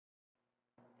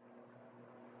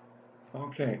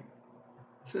Okay,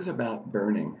 this is about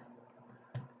burning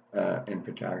in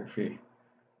photography.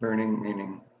 Burning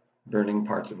meaning burning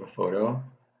parts of a photo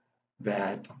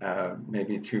that may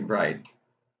be too bright.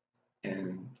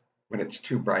 And when it's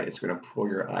too bright, it's going to pull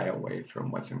your eye away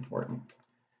from what's important.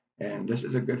 And this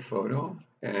is a good photo,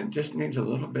 and it just needs a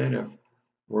little bit of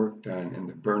work done in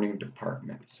the burning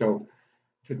department. So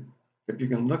to, if you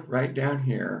can look right down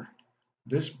here,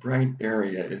 this bright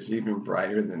area is even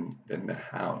brighter than the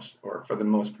house, or for the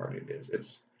most part it is.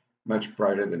 It's much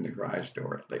brighter than the garage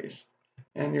door at least.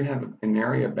 And you have an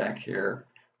area back here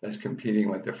that's competing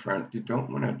with the front. You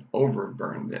don't want to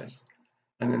overburn this.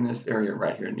 And then this area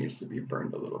right here needs to be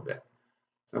burned a little bit.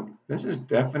 So this is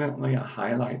definitely a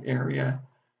highlight area,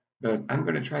 but I'm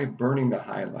going to try burning the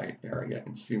highlight area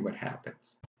and see what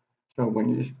happens. So when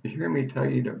you hear me tell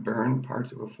you to burn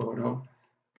parts of a photo,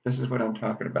 this is what I'm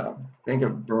talking about. Think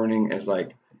of burning as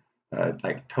like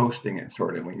toasting it,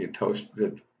 sort of. When you toast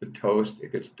the toast,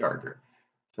 it gets darker.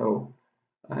 So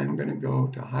I'm going to go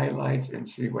to highlights and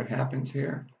see what happens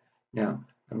here. Now,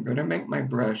 I'm going to make my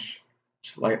brush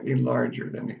slightly larger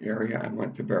than the area I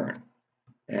want to burn.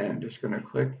 And I'm just going to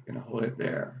click and hold it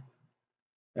there.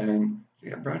 And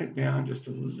see, I brought it down just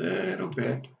a little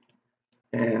bit,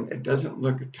 and it doesn't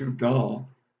look too dull.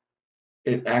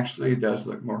 It actually does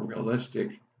look more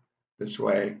realistic this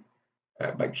way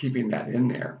by keeping that in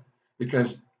there.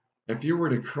 Because if you were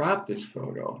to crop this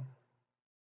photo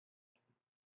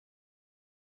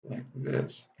like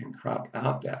this and crop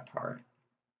out that part,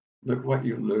 look what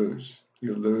you lose.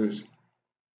 You lose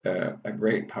a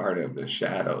great part of the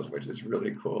shadows, which is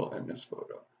really cool in this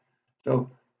photo. So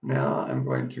now I'm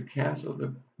going to cancel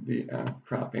the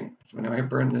cropping. So now I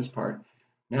burn this part.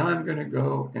 Now I'm going to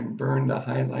go and burn the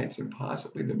highlights and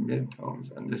possibly the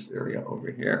midtones on this area over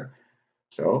here.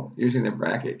 So using the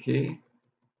bracket key,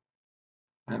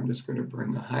 I'm just going to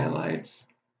burn the highlights,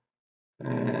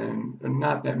 and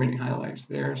not that many highlights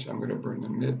there, so I'm going to burn the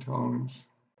midtones,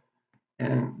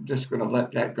 and just going to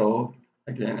let that go.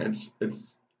 Again, it's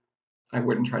I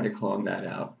wouldn't try to clone that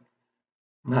out,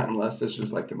 not unless this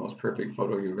was like the most perfect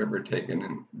photo you've ever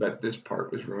taken, but this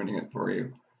part was ruining it for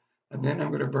you. And then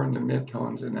I'm going to burn the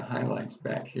midtones and the highlights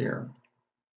back here.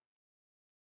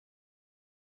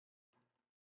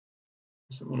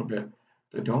 Just a little bit.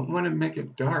 I don't want to make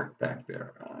it dark back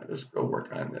there. Just go work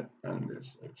on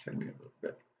this chimney a little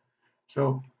bit.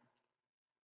 So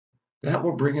that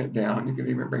will bring it down. You can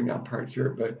even bring down parts here,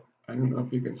 but I don't know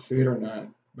if you can see it or not.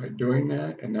 By doing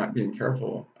that and not being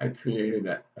careful, I created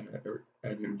an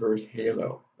inverse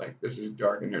halo. Like this is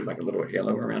dark and there's like a little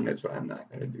halo around it, so I'm not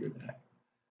going to do that.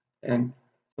 And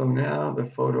so now the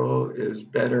photo is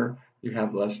better. You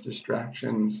have less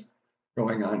distractions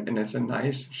going on, and it's a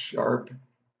nice, sharp,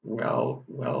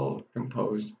 well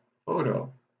composed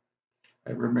photo.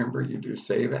 I remember you do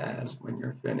save as when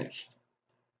you're finished.